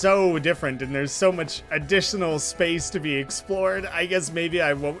this is so different, and there's so much additional space to be explored. I guess maybe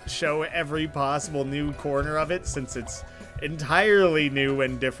I won't show every possible new corner of it, since it's entirely new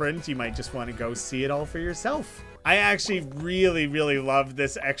and different. You might just want to go see it all for yourself. I actually really love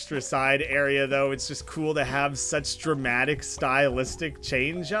this extra side area, though. It's just cool to have such dramatic stylistic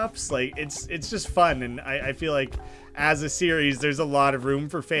change-ups. Like, it's just fun, and I feel like as a series, there's a lot of room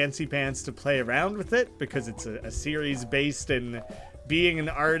for Fancy Pants to play around with it, because it's a series based in being an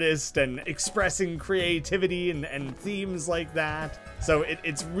artist and expressing creativity and themes like that. So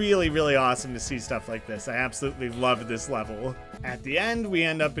it's really awesome to see stuff like this. I absolutely love this level. At the end, we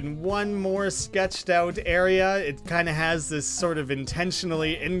end up in one more sketched out area. It kind of has this sort of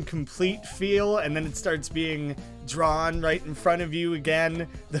intentionally incomplete feel, and then it starts being drawn right in front of you again,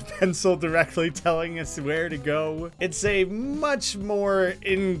 the pencil directly telling us where to go. It's a much more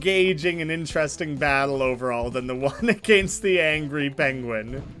engaging and interesting battle overall than the one against the angry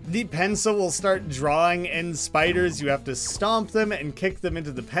penguin. The pencil will start drawing in spiders. You have to stomp them and kick them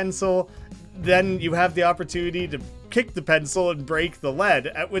into the pencil. Then you have the opportunity to kick the pencil and break the lead,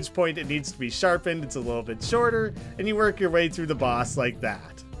 at which point it needs to be sharpened. It's a little bit shorter, and you work your way through the boss like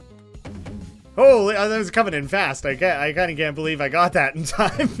that. Oh, that was coming in fast. I kind of can't believe I got that in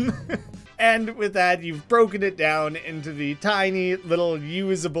time. And with that, you've broken it down into the tiny little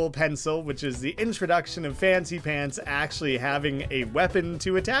usable pencil, which is the introduction of Fancy Pants actually having a weapon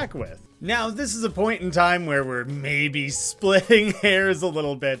to attack with. Now, this is a point in time where we're maybe splitting hairs a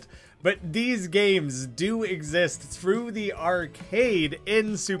little bit, but these games do exist through the arcade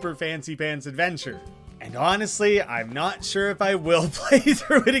in Super Fancy Pants Adventure. And honestly, I'm not sure if I will play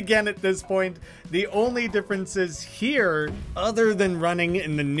through it again at this point. The only differences here, other than running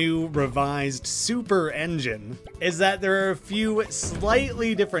in the new revised Super engine, is that there are a few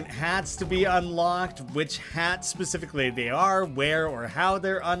slightly different hats to be unlocked. Which hats specifically they are, where or how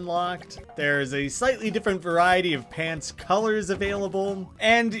they're unlocked. There's a slightly different variety of pants colors available,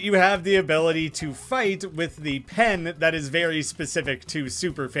 and you have the ability to fight with the pen that is very specific to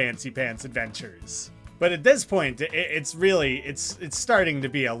Super Fancy Pants Adventures. But at this point, it's starting to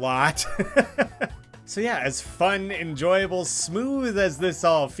be a lot. So yeah, as fun, enjoyable, smooth as this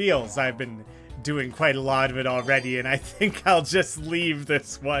all feels, I've been doing quite a lot of it already, and I think I'll just leave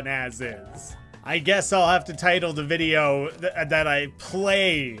this one as is. I guess I'll have to title the video that I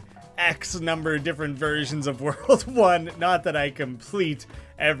play X number of different versions of World 1, not that I complete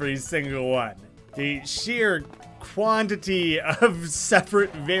every single one. The sheer quantity of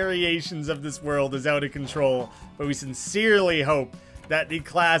separate variations of this world is out of control, but we sincerely hope that the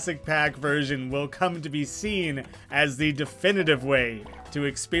classic pack version will come to be seen as the definitive way to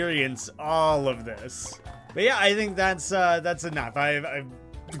experience all of this. But yeah, I think that's enough. I'm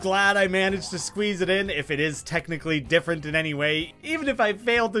glad I managed to squeeze it in, if it is technically different in any way, even if I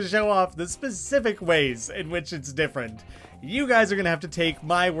failed to show off the specific ways in which it's different. You guys are gonna have to take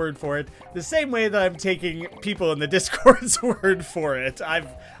my word for it, the same way that I'm taking people in the Discord's word for it.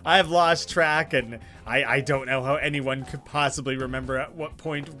 I've lost track, and I don't know how anyone could possibly remember at what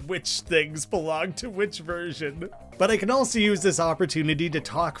point which things belong to which version. But I can also use this opportunity to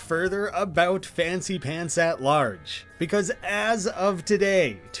talk further about Fancy Pants at large. Because as of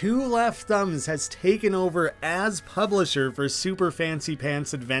today, Two Left Thumbs has taken over as publisher for Super Fancy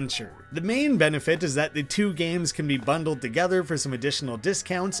Pants Adventure. The main benefit is that the two games can be bundled together for some additional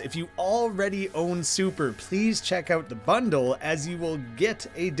discounts. If you already own Super, please check out the bundle, as you will get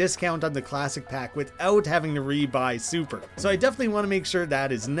a discount on the Classic Pack without having to rebuy Super. So I definitely want to make sure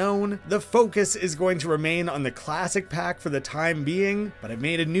that is known. The focus is going to remain on the Classic Pack for the time being, but I've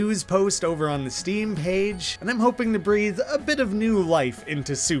made a news post over on the Steam page, and I'm hoping to breathe a bit of new life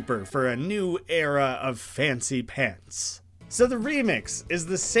into Super for a new era of Fancy Pants. So the Remix is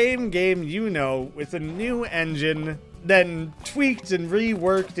the same game you know, with a new engine, then tweaked and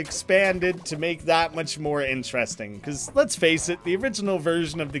reworked, expanded to make that much more interesting. Because let's face it, the original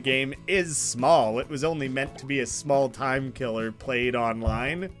version of the game is small. It was only meant to be a small time killer played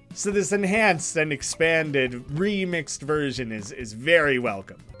online. So this enhanced and expanded remixed version is very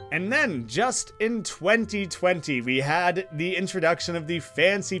welcome. And then, just in 2020, we had the introduction of the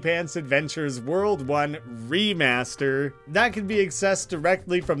Fancy Pants Adventures World 1 Remaster. That can be accessed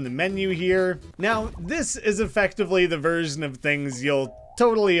directly from the menu here. Now, this is effectively the version of things you'll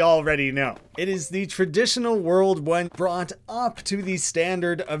totally already know. It is the traditional World 1 brought up to the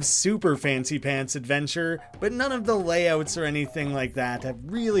standard of Super Fancy Pants Adventure, but none of the layouts or anything like that have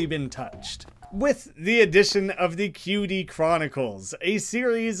really been touched. With the addition of the Cutie Chronicles, a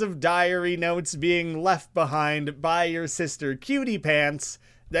series of diary notes being left behind by your sister Cutie Pants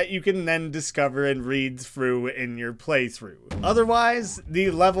that you can then discover and read through in your playthrough. Otherwise,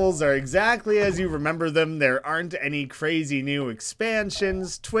 the levels are exactly as you remember them. There aren't any crazy new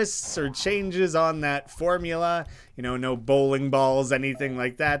expansions, twists, or changes on that formula. You know, no bowling balls, anything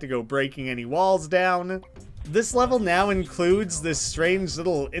like that to go breaking any walls down. This level now includes this strange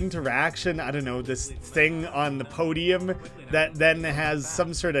little interaction, I don't know, this thing on the podium that then has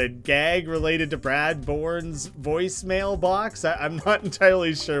some sort of gag related to Brad Bourne's voicemail box. I'm not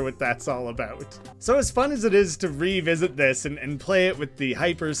entirely sure what that's all about. So as fun as it is to revisit this and play it with the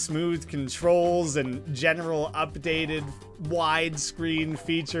hyper smooth controls and general updated widescreen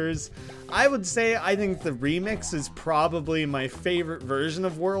features, I would say I think the Remix is probably my favorite version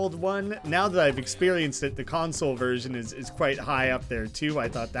of World 1. Now that I've experienced it, the console version is quite high up there too. I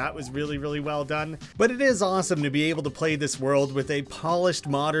thought that was really, really well done. But it is awesome to be able to play this world with a polished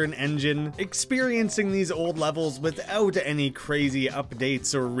modern engine, experiencing these old levels without any crazy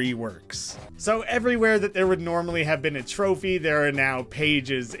updates or reworks. So everywhere that there would normally have been a trophy, there are now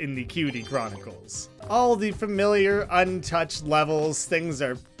pages in the Cutie Chronicles. All the familiar, untouched levels, things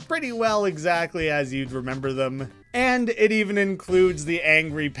are pretty well exactly as you'd remember them. And it even includes the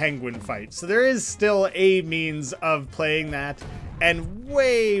angry penguin fight. So there is still a means of playing that, and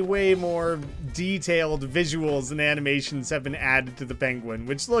way more detailed visuals and animations have been added to the penguin,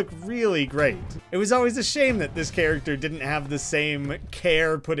 which look really great. It was always a shame that this character didn't have the same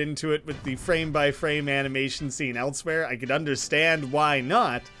care put into it with the frame-by-frame animation seen elsewhere. I could understand why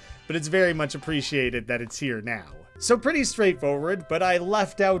not, but it's very much appreciated that it's here now. So pretty straightforward, but I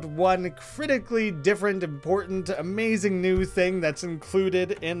left out one critically different, important, amazing new thing that's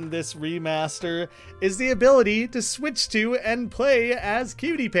included in this remaster, is the ability to switch to and play as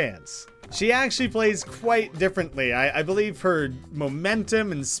Cutie Pants. She actually plays quite differently. I believe her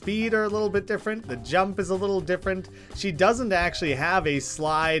momentum and speed are a little bit different. The jump is a little different. She doesn't actually have a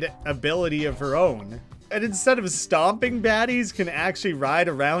slide ability of her own. And instead of stomping baddies, can actually ride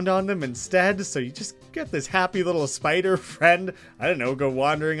around on them instead, so you just get this happy little spider friend. I don't know, go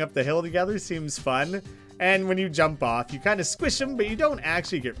wandering up the hill together, seems fun. And when you jump off, you kind of squish them, but you don't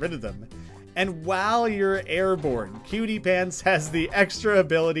actually get rid of them. And while you're airborne, Cutie Pants has the extra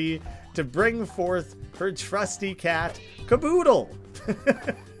ability to bring forth her trusty cat, Caboodle.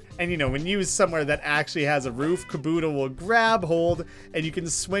 And you know, when used somewhere that actually has a roof, Caboodle will grab hold and you can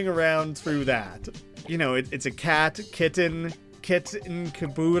swing around through that. You know, it's a cat, kitten,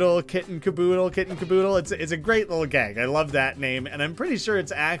 Caboodle, kitten, Caboodle. It's a great little gag. I love that name, and I'm pretty sure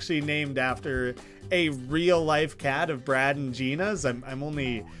it's actually named after a real-life cat of Brad and Gina's. I'm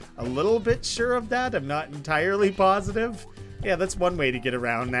only a little bit sure of that. I'm not entirely positive. Yeah, that's one way to get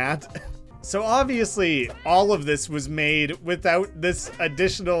around that. So obviously, all of this was made without this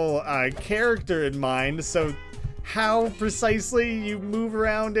additional character in mind, so how precisely you move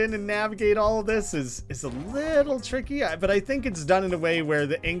around in and navigate all of this is a little tricky, but I think it's done in a way where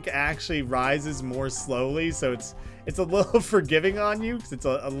the ink actually rises more slowly, so it's a little forgiving on you because it's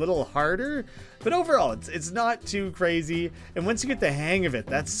a little harder. But overall, it's not too crazy, and once you get the hang of it,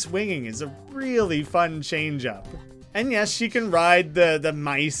 that swinging is a really fun change-up. And yes, she can ride the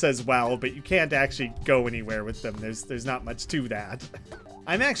mice as well, but you can't actually go anywhere with them. There's not much to that.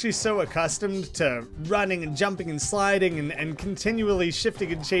 I'm actually so accustomed to running and jumping and sliding and continually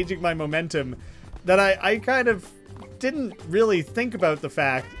shifting and changing my momentum that I kind of didn't really think about the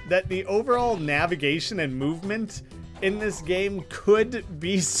fact that the overall navigation and movement in this game could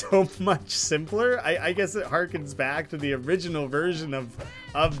be so much simpler. I guess it harkens back to the original version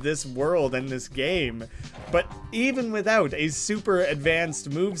of this world and this game. But even without a super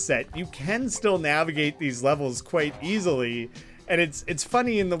advanced moveset, you can still navigate these levels quite easily. And it's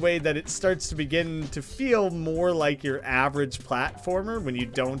funny in the way that it starts to begin to feel more like your average platformer when you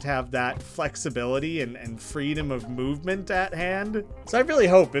don't have that flexibility and freedom of movement at hand. So I really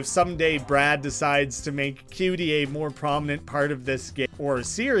hope if someday Brad decides to make Cutie a more prominent part of this game or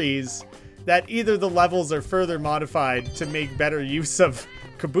series, that either the levels are further modified to make better use of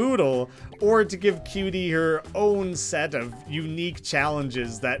Caboodle, or to give Cutie her own set of unique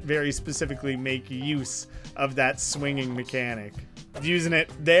challenges that very specifically make use of that swinging mechanic. Using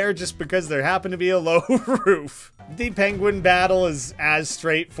it there just because there happened to be a low roof. The penguin battle is as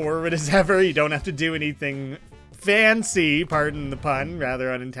straightforward as ever. You don't have to do anything fancy, pardon the pun,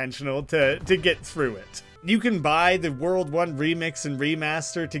 rather unintentional, to get through it. You can buy the World 1 Remix and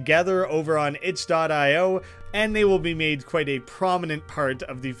Remaster together over on itch.io, and they will be made quite a prominent part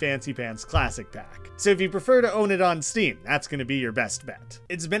of the Fancy Pants Classic Pack. So if you prefer to own it on Steam, that's going to be your best bet.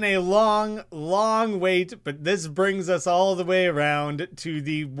 It's been a long, long wait, but this brings us all the way around to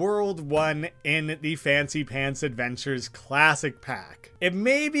the World 1 in the Fancy Pants Adventures Classic Pack. It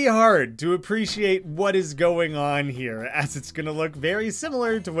may be hard to appreciate what is going on here, as it's going to look very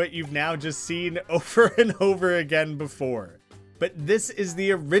similar to what you've now just seen over and over again before. But this is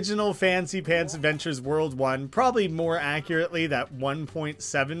the original Fancy Pants Adventures World 1, probably more accurately that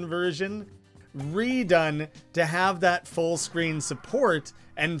 1.7 version, redone to have that full screen support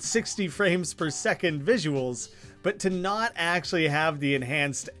and 60 frames per second visuals, but to not actually have the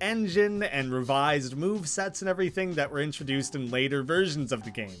enhanced engine and revised movesets and everything that were introduced in later versions of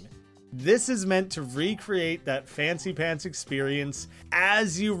the game. This is meant to recreate that Fancy Pants experience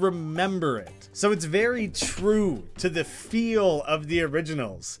as you remember it. So it's very true to the feel of the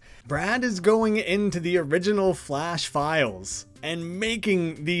originals. Brad is going into the original Flash files and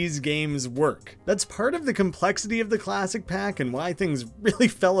making these games work. That's part of the complexity of the Classic Pack and why things really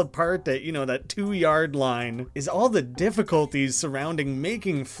fell apart at, that 2-yard line, is all the difficulties surrounding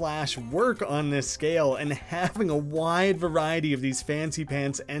making Flash work on this scale and having a wide variety of these Fancy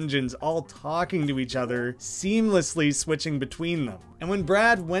Pants engines all talking to each other, seamlessly switching between them. And when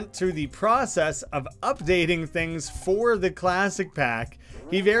Brad went through the process of updating things for the Classic Pack,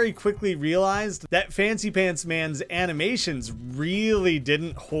 he very quickly realized that Fancy Pants Man's animations really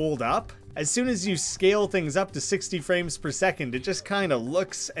didn't hold up. As soon as you scale things up to 60 frames per second, it just kind of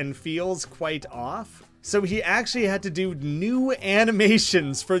looks and feels quite off. So he actually had to do new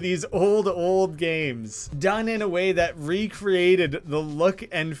animations for these old games, done in a way that recreated the look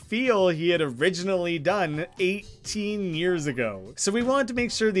and feel he had originally done 18 years ago. So we wanted to make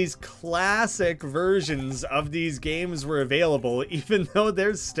sure these classic versions of these games were available, even though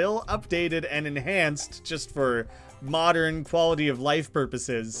they're still updated and enhanced just for modern quality of life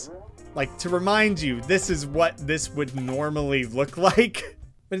purposes. Like, to remind you, this is what this would normally look like.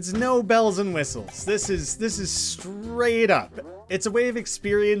 But it's no bells and whistles. This is straight up. It's a way of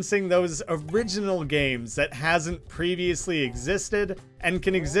experiencing those original games that hasn't previously existed and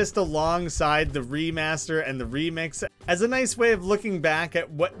can exist alongside the remaster and the remix as a nice way of looking back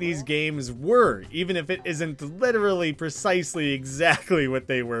at what these games were, even if it isn't literally precisely exactly what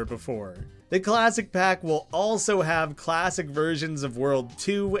they were before. The Classic Pack will also have classic versions of World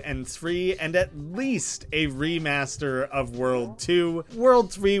 2 and 3, and at least a remaster of World 2.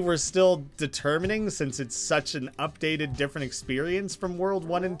 World 3 we're still determining, since it's such an updated, different experience from World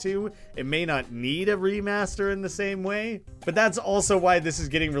 1 and 2. It may not need a remaster in the same way. But that's also why this is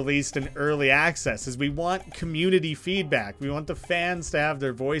getting released in early access, is we want community feedback. We want the fans to have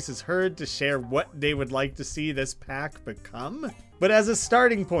their voices heard, to share what they would like to see this pack become. But as a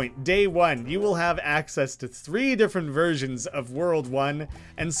starting point, day 1, you will have access to 3 different versions of World 1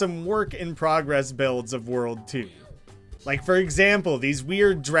 and some work-in-progress builds of World 2. Like, for example, these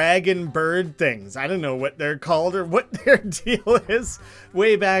weird dragon bird things. I don't know what they're called or what their deal is.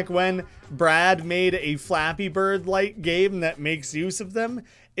 Way back when Brad made a Flappy Bird-like game that makes use of them.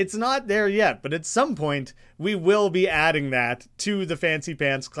 It's not there yet, but at some point, we will be adding that to the Fancy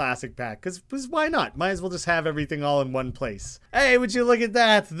Pants Classic Pack, because why not? Might as well just have everything all in one place. Hey, would you look at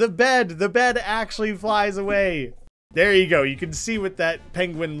that? The bed actually flies away. There you go. You can see what that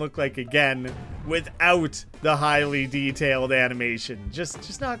penguin looked like again without the highly detailed animation.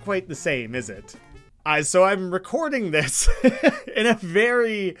 Just not quite the same, is it? So I'm recording this in a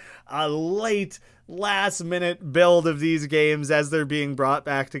very late, last-minute build of these games as they're being brought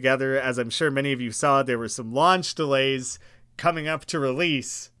back together. As I'm sure many of you saw, there were some launch delays coming up to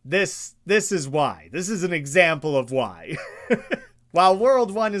release. This is why. This is an example of why. While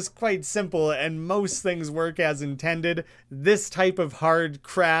World 1 is quite simple and most things work as intended, this type of hard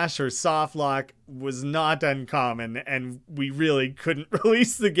crash or soft lock was not uncommon, and we really couldn't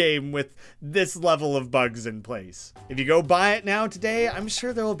release the game with this level of bugs in place. If you go buy it now today, I'm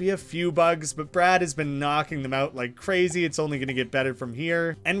sure there will be a few bugs, but Brad has been knocking them out like crazy. It's only going to get better from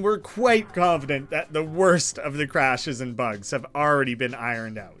here, and we're quite confident that the worst of the crashes and bugs have already been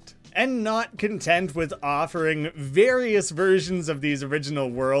ironed out. And not content with offering various versions of these original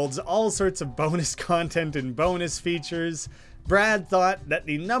worlds, all sorts of bonus content and bonus features, Brad thought that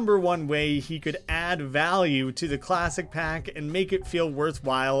the #1 way he could add value to the Classic Pack and make it feel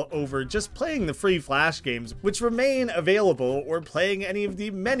worthwhile over just playing the free Flash games, which remain available, or playing any of the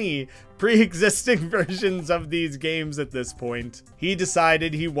many pre-existing versions of these games at this point, he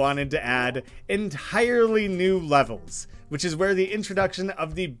decided he wanted to add entirely new levels, which is where the introduction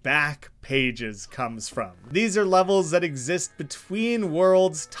of the back pages comes from. These are levels that exist between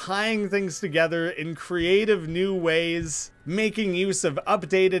worlds, tying things together in creative new ways, making use of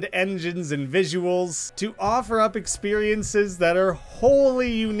updated engines and visuals to offer up experiences that are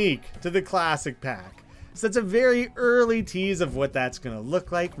wholly unique to the Classic Pack. So that's a very early tease of what that's going to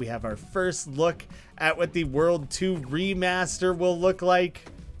look like. We have our first look at what the World 2 Remaster will look like.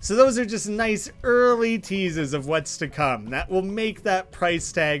 So those are just nice early teases of what's to come that will make that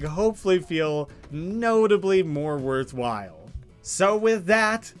price tag hopefully feel notably more worthwhile. So with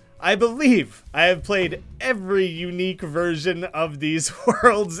that, I believe I have played every unique version of these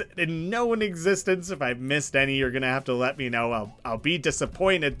worlds in known existence. If I've missed any, you're gonna have to let me know. I'll be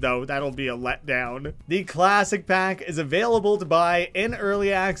disappointed though, that'll be a letdown. The Classic Pack is available to buy in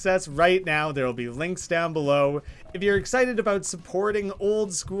early access right now. There will be links down below. If you're excited about supporting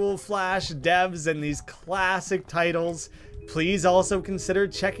old school Flash devs and these classic titles, please also consider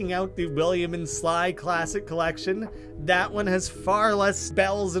checking out the William and Sly Classic Collection. That one has far less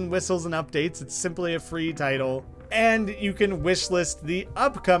bells and whistles and updates. It's simply a free title. And you can wishlist the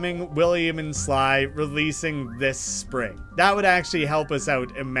upcoming William and Sly releasing this spring. That would actually help us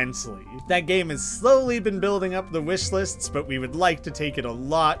out immensely. That game has slowly been building up the wish lists, but we would like to take it a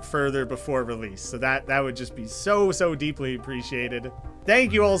lot further before release. So that would just be so deeply appreciated.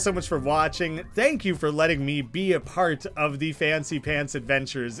 Thank you all so much for watching. Thank you for letting me be a part of the Fancy Pants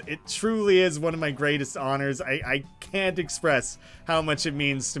Adventures. It truly is one of my greatest honors. I can't express how much it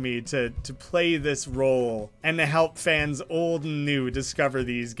means to me to play this role and to help fans old and new discover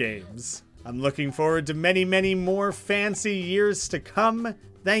these games. I'm looking forward to many more fancy years to come.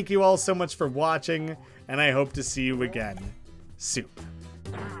 Thank you all so much for watching, and I hope to see you again soon.